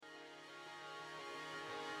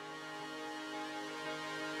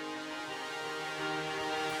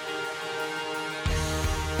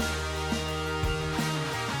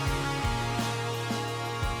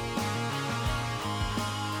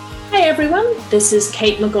everyone, this is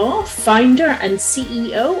Kate McGaw, founder and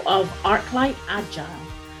CEO of ArcLight Agile.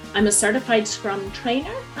 I'm a certified Scrum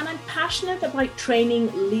trainer and I'm passionate about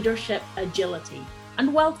training leadership agility.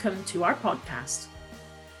 And welcome to our podcast.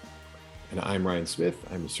 And I'm Ryan Smith.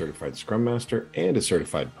 I'm a certified Scrum Master and a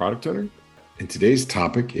certified product owner. And today's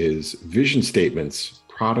topic is vision statements,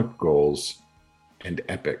 product goals, and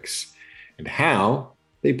epics, and how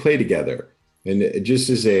they play together. And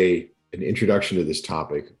just as an introduction to this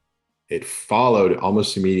topic, it followed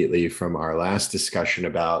almost immediately from our last discussion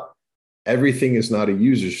about everything is not a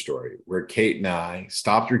user story, where Kate and I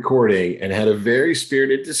stopped recording and had a very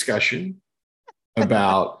spirited discussion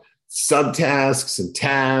about subtasks and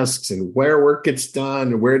tasks and where work gets done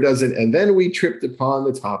and where doesn't. And then we tripped upon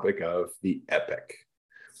the topic of the epic.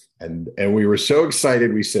 And we were so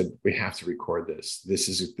excited, we said, we have to record this. This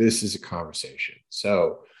is a conversation.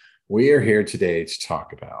 So we are here today to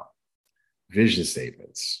talk about vision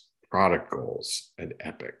statements, product goals, and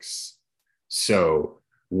epics. So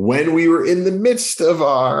when we were in the midst of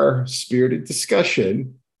our spirited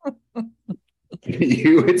discussion,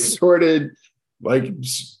 you had sort of like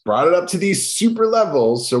brought it up to these super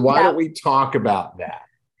levels. So why don't we talk about that?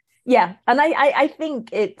 Yeah. And I think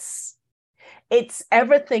it's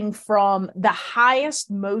everything from the highest,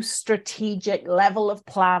 most strategic level of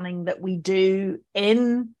planning that we do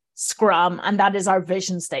in Scrum, and that is our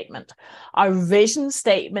vision statement. Our vision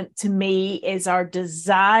statement, to me, is our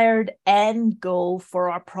desired end goal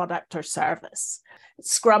for our product or service.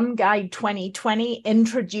 Scrum Guide 2020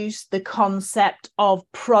 introduced the concept of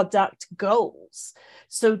product goals.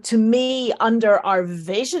 So to me, under our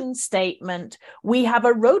vision statement, we have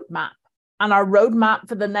a roadmap. And our roadmap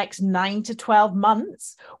for the next 9 to 12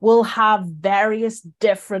 months will have various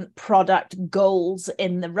different product goals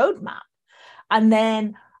in the roadmap. And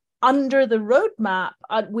then under the roadmap,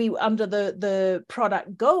 under the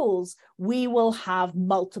product goals, we will have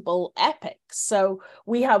multiple epics. So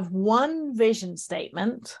we have one vision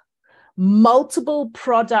statement, multiple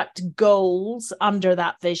product goals under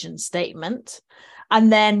that vision statement,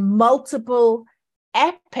 and then multiple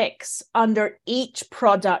epics under each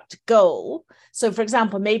product goal. So for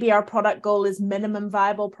example, maybe our product goal is minimum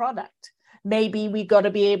viable product. Maybe we've got to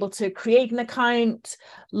be able to create an account,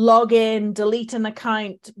 log in, delete an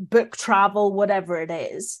account, book travel, whatever it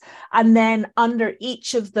is. And then under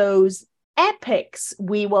each of those epics,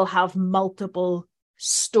 we will have multiple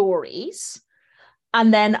stories.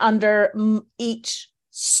 And then under each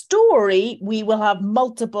story, we will have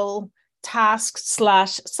multiple tasks /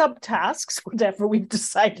 subtasks, whatever we've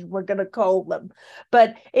decided we're going to call them.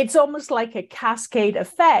 But it's almost like a cascade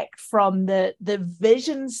effect from the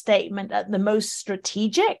vision statement at the most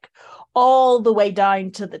strategic all the way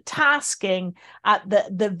down to the tasking at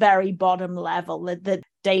the very bottom level, the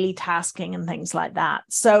daily tasking and things like that.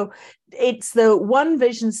 So it's the one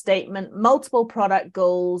vision statement, multiple product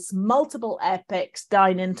goals, multiple epics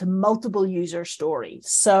down into multiple user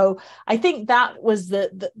stories. So I think that was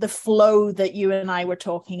the flow that you and I were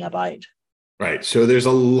talking about. Right. So there's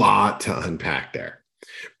a lot to unpack there.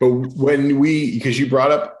 But because you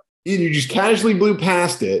brought up, you just casually blew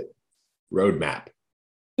past it, roadmap.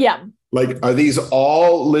 Yeah. Like, are these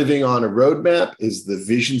all living on a roadmap? Is the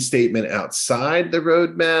vision statement outside the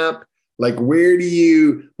roadmap? Like, where do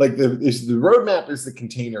you is the roadmap is the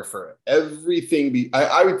container for everything?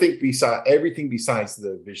 I would think everything besides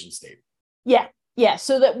the vision statement. Yeah.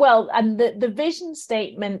 So and the vision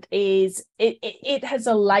statement is it has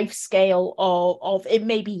a life scale of it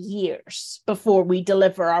may be years before we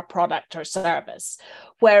deliver our product or service,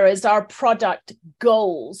 whereas our product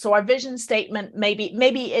goals, so our vision statement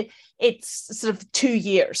maybe it's sort of 2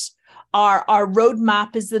 years. Our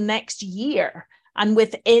roadmap is the next year. And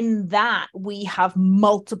within that, we have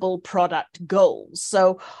multiple product goals.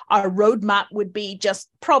 So our roadmap would be just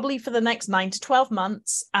probably for the next 9 to 12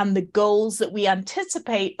 months and the goals that we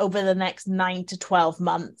anticipate over the next 9 to 12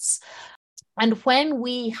 months. And when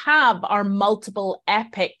we have our multiple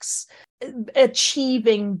epics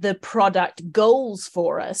achieving the product goals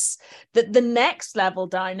for us, that the next level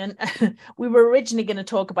down, and we were originally going to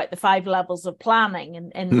talk about the 5 levels of planning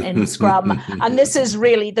in Scrum, and this is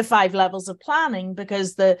really the 5 levels of planning,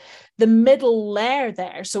 because the middle layer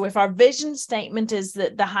there, so if our vision statement is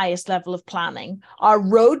the highest level of planning, our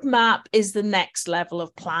roadmap is the next level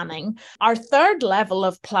of planning, our 3rd level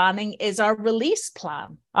of planning is our release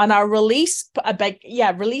plan. And our release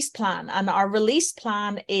plan. And our release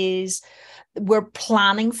plan is we're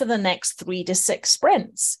planning for the next 3 to 6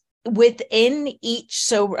 sprints. within each,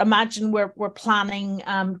 so imagine we're planning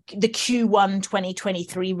the Q1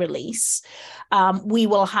 2023 release. We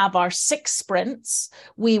will have our 6 sprints.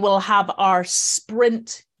 We will have our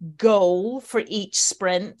sprint goal for each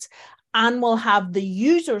sprint, and we'll have the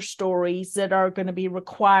user stories that are going to be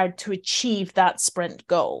required to achieve that sprint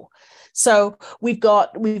goal. So we've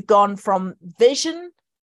gone from vision,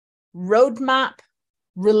 roadmap,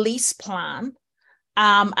 release plan,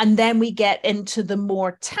 and then we get into the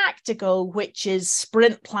more tactical, which is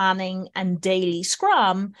sprint planning and daily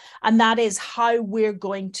scrum, and that is how we're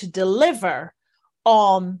going to deliver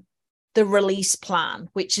on the release plan,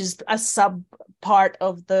 which is a sub part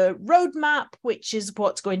of the roadmap, which is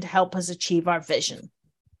what's going to help us achieve our vision.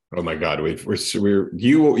 Oh my God,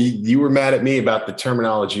 you were mad at me about the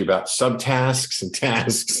terminology about subtasks and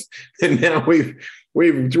tasks, and now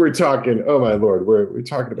we're talking. Oh my Lord, we're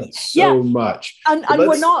talking about so much, and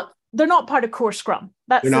they're not part of core Scrum.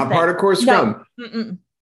 They're not part of core Scrum, no.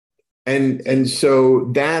 and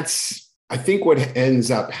so that's, I think, what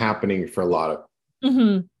ends up happening for a lot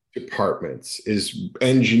of departments is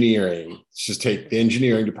engineering. Let's just take the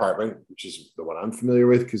engineering department, which is the one I'm familiar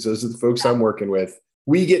with because those are the folks I'm working with.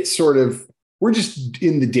 We get we're just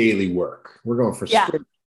in the daily work. We're going from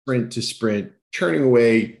sprint to sprint, churning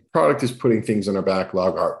away. Product is putting things on our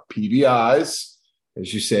backlog, our PBIs,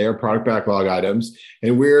 as you say, our product backlog items,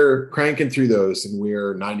 and we're cranking through those, and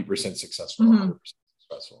we're 90% successful, 100%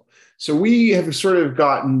 successful. So we have sort of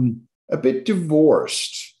gotten a bit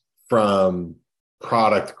divorced from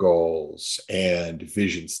product goals and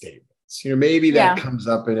vision statements. Maybe that comes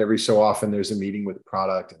up, and every so often there's a meeting with the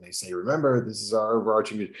product and they say, remember, this is our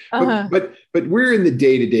overarching vision. But we're in the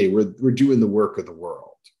day-to-day, we're doing the work of the world.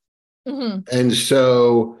 And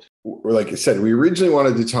so, like I said, we originally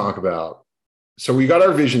wanted to talk about, so we got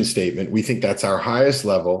our vision statement. We think that's our highest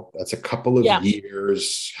level. That's a couple of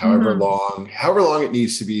years, however long it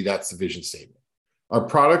needs to be. That's the vision statement. Our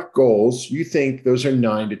product goals, you think those are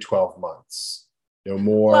 9 to 12 months. No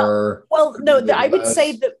more. I would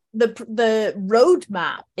say that the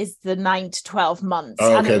roadmap is the 9 to 12 months,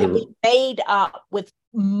 and it will be made up with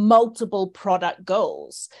multiple product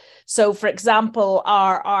goals. So, for example,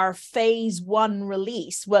 our phase 1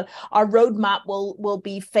 release, our roadmap will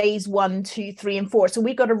be phase 1, 2, 3, and 4. So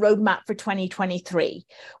we've got a roadmap for 2023.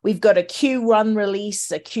 We've got a Q1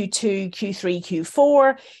 release, a Q2, Q3,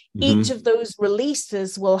 Q4. Each of those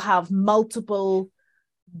releases will have multiple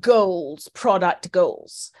goals, product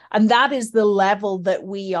goals, and that is the level that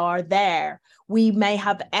we are there. We may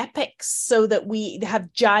have epics so that we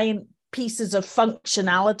have giant pieces of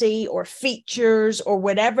functionality or features or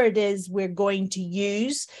whatever it is we're going to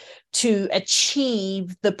use to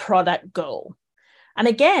achieve the product goal. And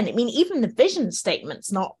again, I mean, even the vision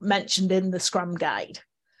statement's not mentioned in the Scrum Guide.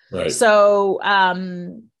 Right. So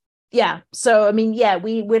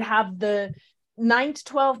we would have the 9 to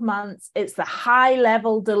 12 months, it's the high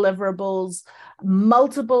level deliverables,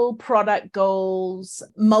 multiple product goals,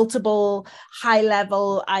 multiple high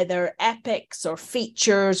level either epics or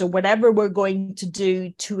features or whatever we're going to do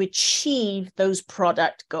to achieve those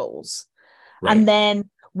product goals. Right. And then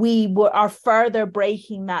we are further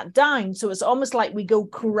breaking that down. So it's almost like we go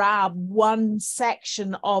grab one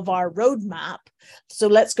section of our roadmap. So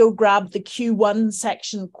let's go grab the Q1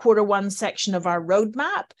 section, Q1 section of our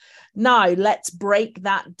roadmap. Now let's break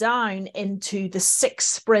that down into the 6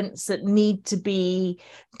 sprints that need to be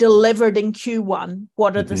delivered in Q1.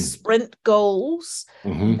 What are the sprint goals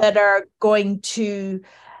that are going to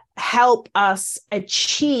help us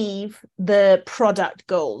achieve the product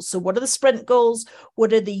goals? So what are the sprint goals?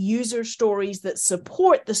 What are the user stories that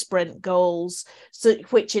support the sprint goals, so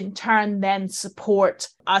which in turn then support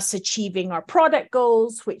us achieving our product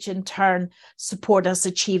goals, which in turn support us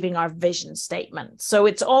achieving our vision statement? So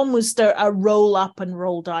it's almost a roll up and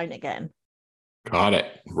roll down again. Got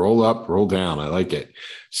it. Roll up, roll down. I like it.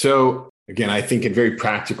 So again, I think in very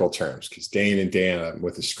practical terms, because Dane and Dan, I'm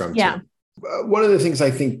with the Scrum team. One of the things I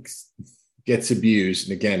think gets abused,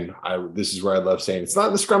 and again, this is where I love saying it's not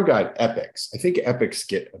in the Scrum Guide, epics. I think epics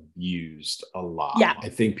get abused a lot. Yeah. I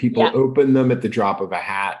think people open them at the drop of a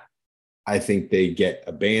hat. I think they get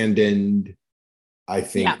abandoned. I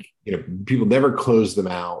think people never close them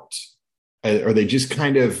out, or they just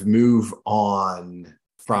kind of move on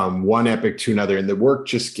from one epic to another, and the work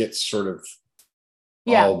just gets sort of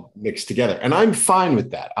all mixed together. And I'm fine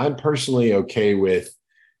with that. I'm personally okay with,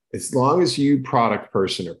 as long as you, product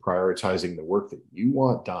person, are prioritizing the work that you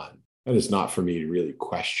want done, that is not for me to really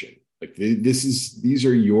question. Like these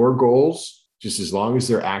are your goals. Just as long as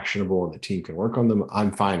they're actionable and the team can work on them,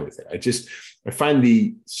 I'm fine with it. I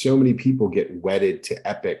find so many people get wedded to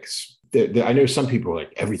epics. I know some people are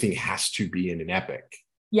like, everything has to be in an epic.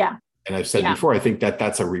 Yeah. And I've said before, I think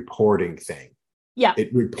that's a reporting thing. Yeah.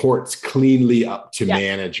 It reports cleanly up to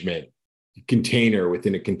management, container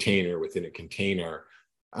within a container within a container.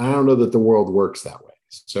 I don't know that the world works that way.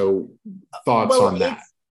 So thoughts on that?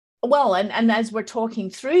 Well, and as we're talking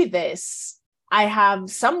through this, I have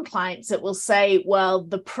some clients that will say, well,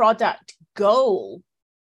 the product goal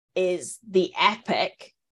is the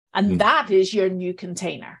epic, and that is your new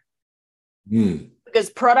container. Because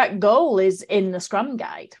product goal is in the Scrum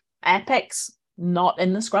Guide. Epic's not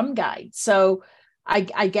in the Scrum Guide. So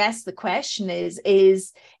I guess the question is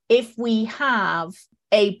if we have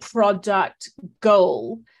a product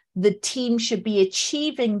goal, the team should be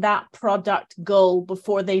achieving that product goal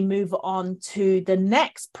before they move on to the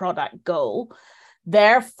next product goal.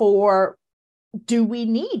 Therefore, do we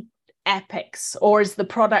need epics, or is the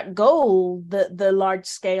product goal the large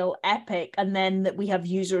scale epic, and then that we have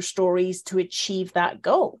user stories to achieve that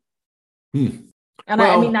goal? And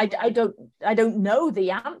well, I don't know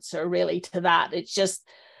the answer really to that. It's just,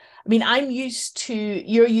 I mean,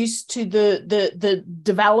 you're used to the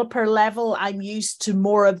developer level. I'm used to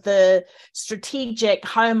more of the strategic.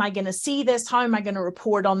 How am I going to see this? How am I going to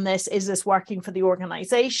report on this? Is this working for the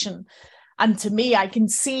organization? And to me, I can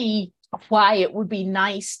see why it would be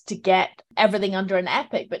nice to get everything under an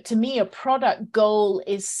epic. But to me, a product goal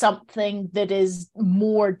is something that is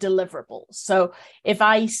more deliverable. So if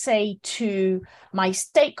I say to my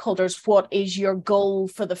stakeholders, what is your goal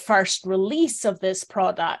for the first release of this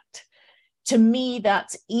product? To me,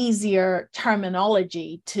 that's easier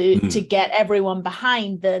terminology to get everyone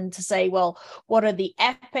behind than to say, well, what are the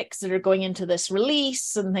epics that are going into this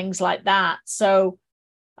release and things like that. So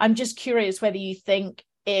I'm just curious whether you think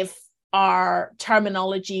if our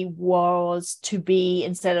terminology was to be,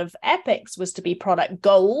 instead of epics, was to be product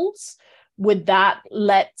goals, would that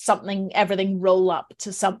let everything roll up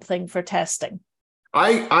to something for testing?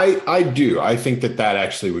 I do. I think that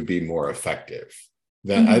actually would be more effective.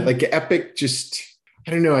 That I like epic. Just,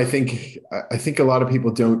 I don't know. I think a lot of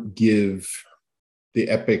people don't give the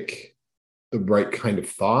epic the right kind of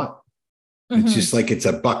thought. It's just like it's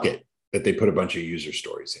a bucket that they put a bunch of user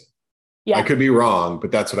stories in. Yeah. I could be wrong,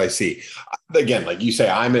 but that's what I see. Again, like you say,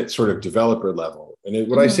 I'm at sort of developer level. And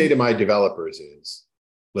what I say to my developers is,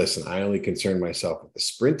 listen, I only concern myself with the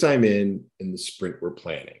sprint I'm in and the sprint we're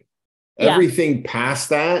planning. Yeah. Everything past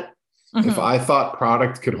that, if I thought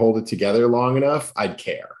product could hold it together long enough, I'd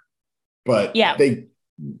care. But they,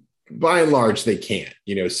 by and large, they can't.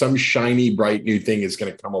 Some shiny, bright new thing is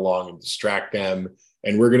going to come along and distract them.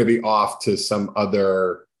 And we're going to be off to some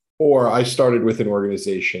other. Or I started with an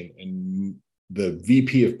organization and the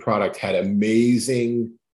VP of product had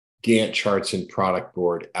amazing Gantt charts and product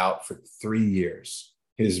board out for 3 years.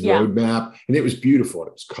 His roadmap, and it was beautiful.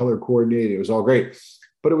 It was color coordinated. It was all great,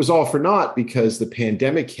 but it was all for naught because the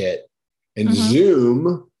pandemic hit and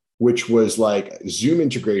Zoom, which was like Zoom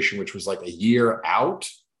integration, which was like a year out,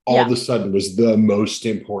 all of a sudden was the most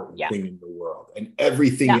important thing in the world. And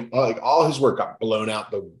everything, like all his work got blown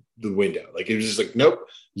out the window. Like it was just like, nope,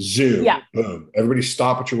 Zoom, boom. Everybody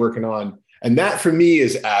stop what you're working on. And that for me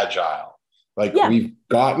is agile. Like we've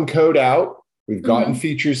gotten code out, we've gotten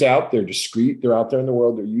features out, they're discrete, they're out there in the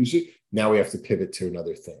world, they're using. Now we have to pivot to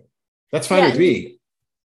another thing. That's fine with me.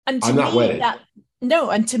 And I'm not wedded.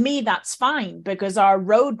 And to me, that's fine because our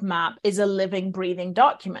roadmap is a living, breathing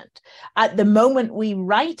document. At the moment we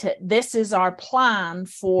write it, this is our plan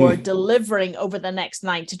for delivering over the next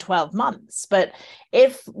 9 to 12 months. But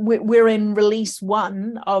if we're in release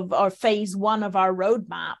 1 of our phase 1 of our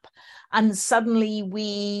roadmap, and suddenly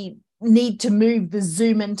we need to move the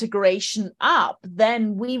Zoom integration up,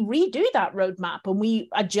 then we redo that roadmap and we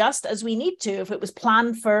adjust as we need to. If it was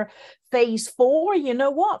planned for phase 4, you know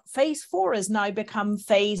what? Phase 4 has now become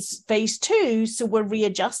phase 2, so we're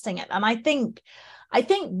readjusting it. And I think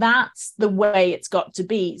that's the way it's got to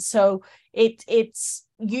be. So it's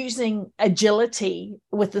using agility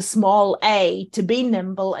with a small a to be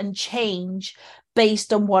nimble and change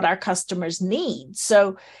based on what our customers need.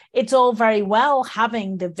 So it's all very well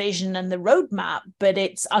having the vision and the roadmap, but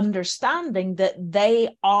it's understanding that they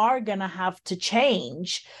are going to have to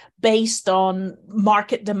change based on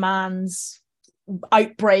market demands,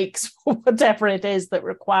 outbreaks, whatever it is that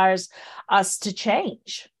requires us to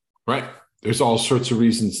change. Right. There's all sorts of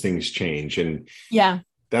reasons things change. And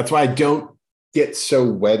that's why I don't get so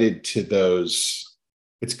wedded to those.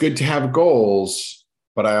 It's good to have goals,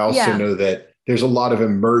 but I also know that there's a lot of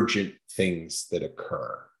emergent things that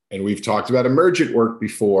occur. And we've talked about emergent work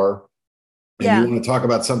before. And you want to talk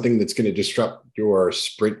about something that's going to disrupt your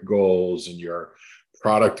sprint goals and your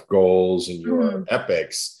product goals and your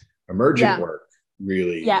epics. Emergent work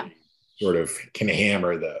really sort of can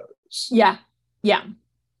hammer those. Yeah,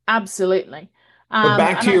 absolutely. But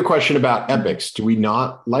back to your question about epics, do we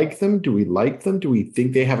not like them? Do we like them? Do we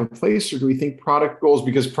think they have a place, or do we think product goals,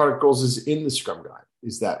 because product goals is in the Scrum Guide,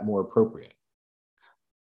 is that more appropriate?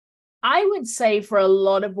 I would say for a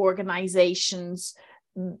lot of organizations,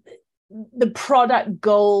 the product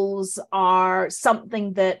goals are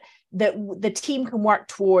something that the team can work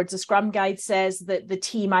towards. The Scrum Guide says that the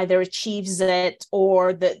team either achieves it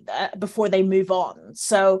or that before they move on.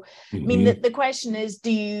 So, I mean, the question is,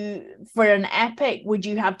 for an epic, would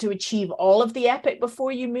you have to achieve all of the epic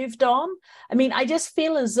before you moved on? I mean, I just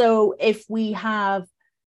feel as though if we have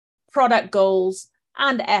product goals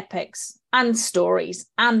and epics and stories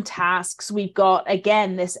and tasks, we've got,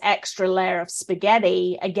 again, this extra layer of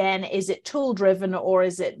spaghetti. Again, is it tool driven or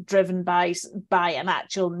is it driven by an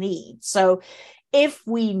actual need? So if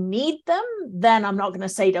we need them, then I'm not going to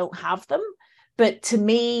say don't have them. But to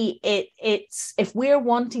me, it's if we're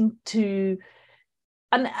wanting to,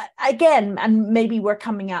 and again, and maybe we're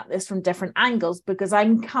coming at this from different angles, because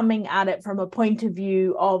I'm coming at it from a point of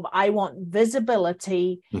view of I want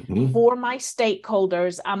visibility for my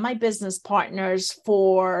stakeholders and my business partners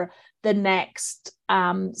for the next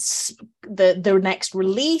the next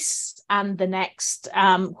release and the next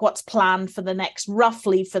what's planned for the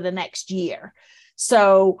next year.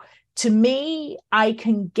 So to me, I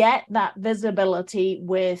can get that visibility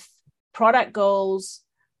with product goals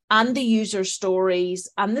and the user stories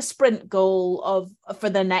and the sprint goal for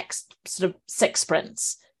the next sort of 6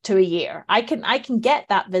 sprints to a year. I can get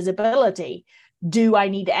that visibility. Do I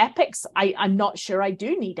need epics? I'm not sure I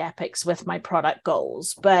do need epics with my product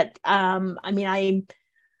goals, but I mean,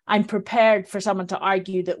 I'm prepared for someone to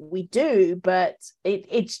argue that we do, but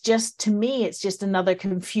it's just, to me, it's just another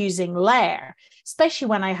confusing layer, especially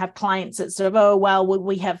when I have clients that sort of, oh, well,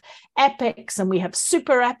 we have epics and we have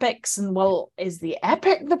super epics. And well, is the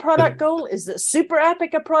epic the product goal? Is the super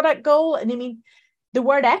epic a product goal? And I mean, the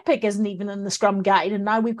word epic isn't even in the Scrum Guide, and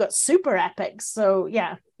now we've got super epics. So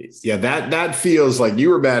yeah. Yeah, that feels like you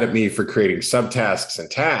were mad at me for creating subtasks and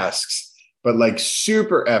tasks, but like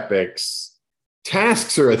super epics,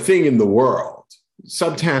 tasks are a thing in the world.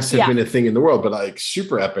 Subtasks have been a thing in the world, but like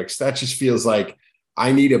super epics, that just feels like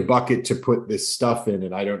I need a bucket to put this stuff in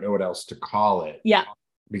and I don't know what else to call it. Yeah.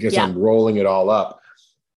 Because I'm rolling it all up.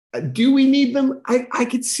 Do we need them? I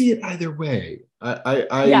could see it either way.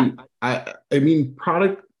 I mean,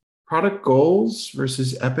 product goals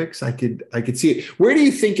versus epics, I could see it. Where do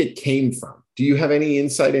you think it came from? Do you have any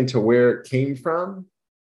insight into where it came from?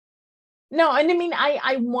 No, and I mean,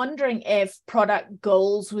 I'm wondering if product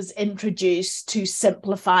goals was introduced to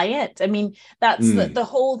simplify it. I mean, that's the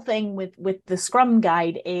whole thing with the Scrum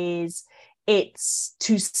Guide is it's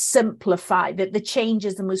to simplify that the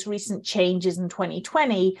changes, the most recent changes in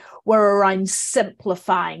 2020 were around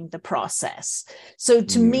simplifying the process. So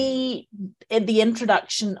to me, in the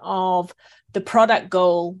introduction of the product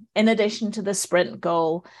goal, in addition to the sprint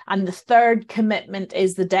goal, and the third commitment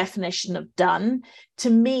is the definition of done. To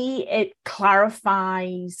me, it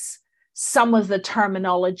clarifies some of the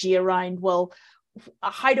terminology around, well,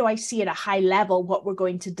 how do I see at a high level what we're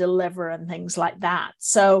going to deliver and things like that.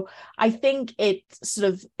 So I think it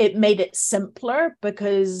made it simpler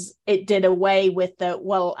because it did away with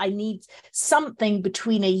I need something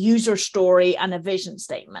between a user story and a vision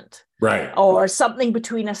statement. Right. Or something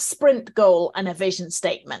between a sprint goal and a vision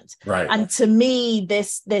statement. Right. And to me,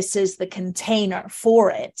 this is the container for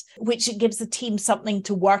it, which it gives the team something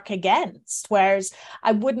to work against. Whereas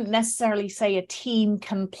I wouldn't necessarily say a team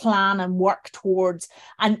can plan and work towards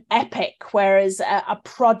an epic, whereas a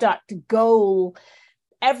product goal,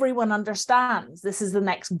 everyone understands this is the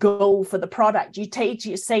next goal for the product. You say to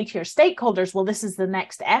your stakeholders, well, this is the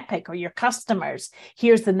next epic, or your customers,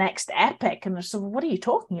 here's the next epic. And they're so, what are you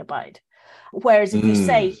talking about? Whereas if you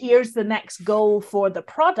say, here's the next goal for the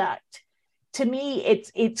product, to me,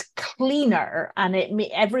 it's cleaner, and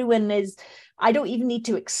everyone is, I don't even need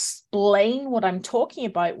to explain what I'm talking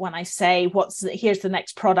about when I say here's the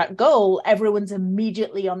next product goal. Everyone's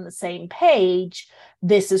immediately on the same page.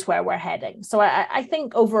 This is where we're heading. So I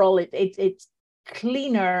think overall it's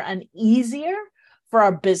cleaner and easier for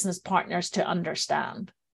our business partners to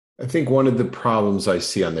understand. I think one of the problems I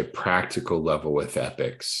see on the practical level with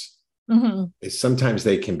epics is sometimes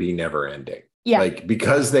they can be never ending. Yeah. Like,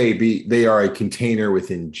 because they are a container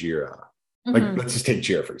within Jira. Like, let's just take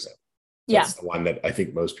Jira, for example. That's the one that I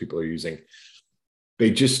think most people are using.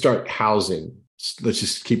 They just start housing, let's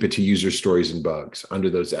just keep it to user stories and bugs under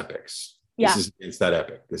those epics. This is against that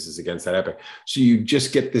epic. This is against that epic. So you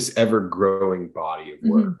just get this ever-growing body of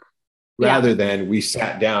work rather than we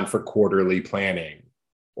sat down for quarterly planning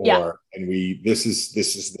and this is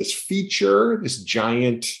this feature, this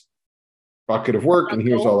giant bucket of work, and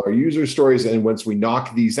here's all our user stories. And once we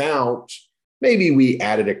knock these out, maybe we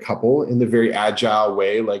added a couple in the very agile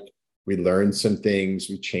way, like we learned some things,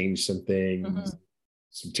 we changed some things,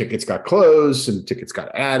 some tickets got closed, some tickets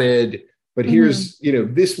got added. But here's,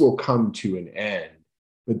 this will come to an end.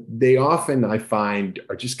 But they often, I find,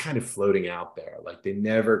 are just kind of floating out there. Like they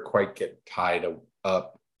never quite get tied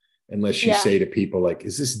up unless you say to people like,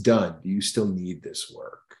 is this done? Do you still need this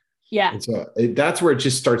work? Yeah. And so that's where it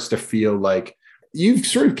just starts to feel like you've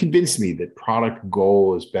sort of convinced me that product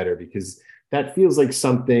goal is better, because that feels like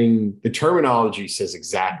something, the terminology says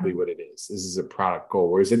exactly what it is. This is a product goal.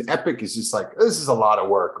 Whereas an epic is just like, this is a lot of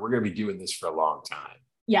work. We're going to be doing this for a long time.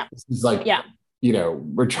 Yeah. This is like,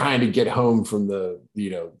 we're trying to get home from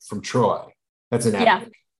from Troy. That's an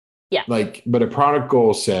epic. Yeah. Like, but a product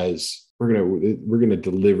goal says we're going to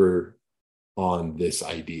deliver on this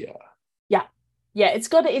idea. Yeah. It's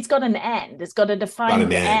got an end. It's got a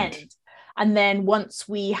defined end. And then once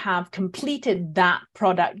we have completed that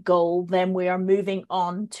product goal, then we are moving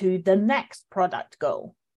on to the next product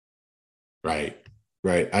goal. Right.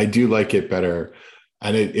 I do like it better.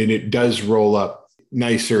 And it does roll up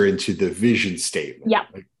nicer into the vision statement.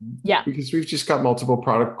 Yeah. Because we've just got multiple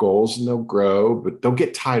product goals and they'll grow, but they'll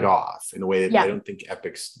get tied off in a way that I don't think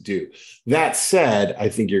epics do. That said, I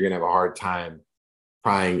think you're going to have a hard time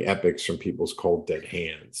prying epics from people's cold, dead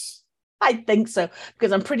hands. I think so,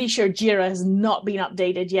 because I'm pretty sure Jira has not been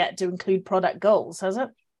updated yet to include product goals, has it?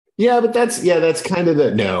 Yeah, but that's kind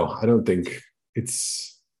of no, I don't think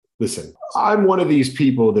it's, listen, I'm one of these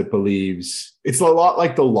people that believes it's a lot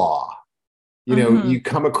like the law. You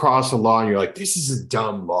come across a law and you're like, this is a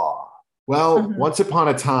dumb law. Well, once upon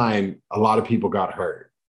a time, a lot of people got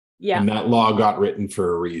hurt. Yeah. And that law got written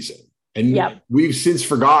for a reason. And we've since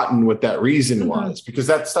forgotten what that reason was, because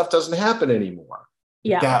that stuff doesn't happen anymore.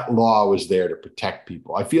 Yeah. That law was there to protect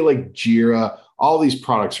people. I feel like Jira, all these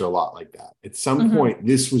products are a lot like that. At some point,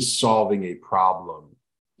 this was solving a problem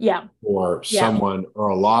for someone or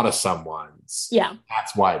a lot of someone's. Yeah.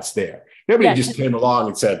 That's why it's there. Nobody just came along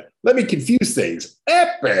and said, let me confuse things.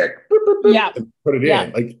 Epic. And put it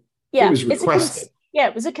in. Like, it was requested.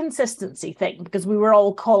 It was a consistency thing, because we were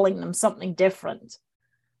all calling them something different.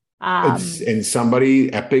 And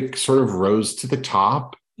somebody, Epic, sort of rose to the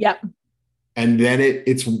top. Yep. And then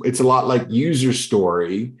it's a lot like user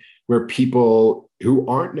story, where people who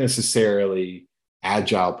aren't necessarily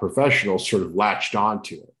agile professionals sort of latched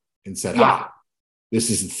onto it and said, this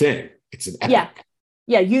is the thing. It's an epic.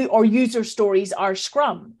 Yeah. User stories are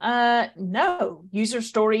Scrum. No, user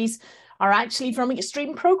stories are actually from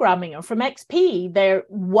Extreme Programming or from XP. They're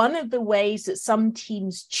one of the ways that some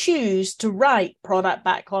teams choose to write product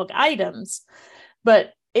backlog items,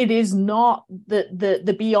 but it is not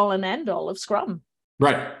the be all and end all of Scrum.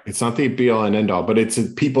 Right. It's not the be all and end all, but it's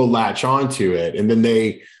people latch onto it. And then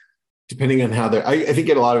they, depending on how I think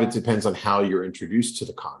a lot of it depends on how you're introduced to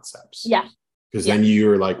the concepts. Yeah. Because then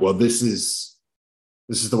you're like, well, this is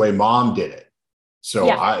the way mom did it. So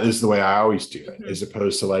this is the way I always do it, as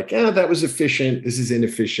opposed to like, that was efficient. This is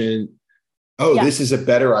inefficient. Oh, this is a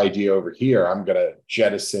better idea over here. I'm going to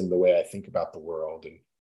jettison the way I think about the world.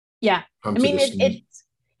 And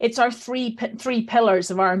it's our three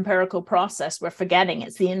pillars of our empirical process we're forgetting.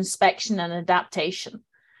 It's the inspection and adaptation.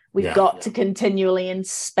 We've got to continually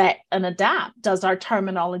inspect and adapt. Does our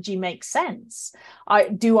terminology make sense?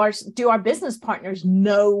 Do our business partners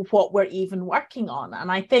know what we're even working on?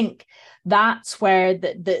 And I think that's where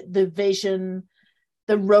the vision,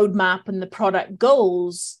 the roadmap, and the product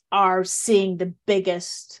goals are seeing the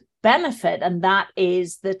biggest benefit. And that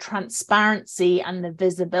is the transparency and the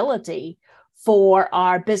visibility for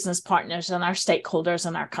our business partners and our stakeholders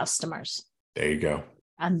and our customers. There you go.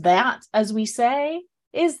 And that, as we say,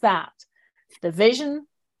 is that the vision,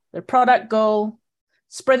 the product goal,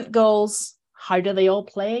 sprint goals, how do they all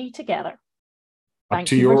play together?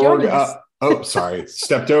 Thank you for joining us. Sorry,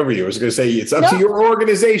 stepped over you. I was going to say, it's up to your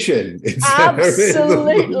organization.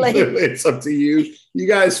 Absolutely. It's up to you. You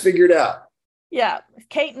guys figure it out. Yeah. If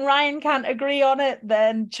Kate and Ryan can't agree on it,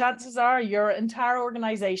 then chances are your entire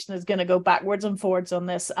organization is going to go backwards and forwards on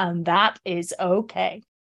this, and that is okay.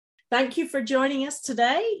 Thank you for joining us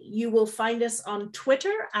today. You will find us on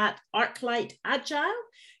Twitter at ArcLight Agile.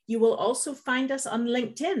 You will also find us on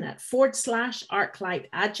LinkedIn at /ArcLight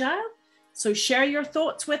Agile. So share your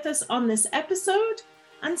thoughts with us on this episode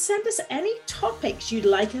and send us any topics you'd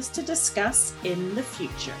like us to discuss in the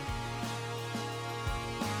future.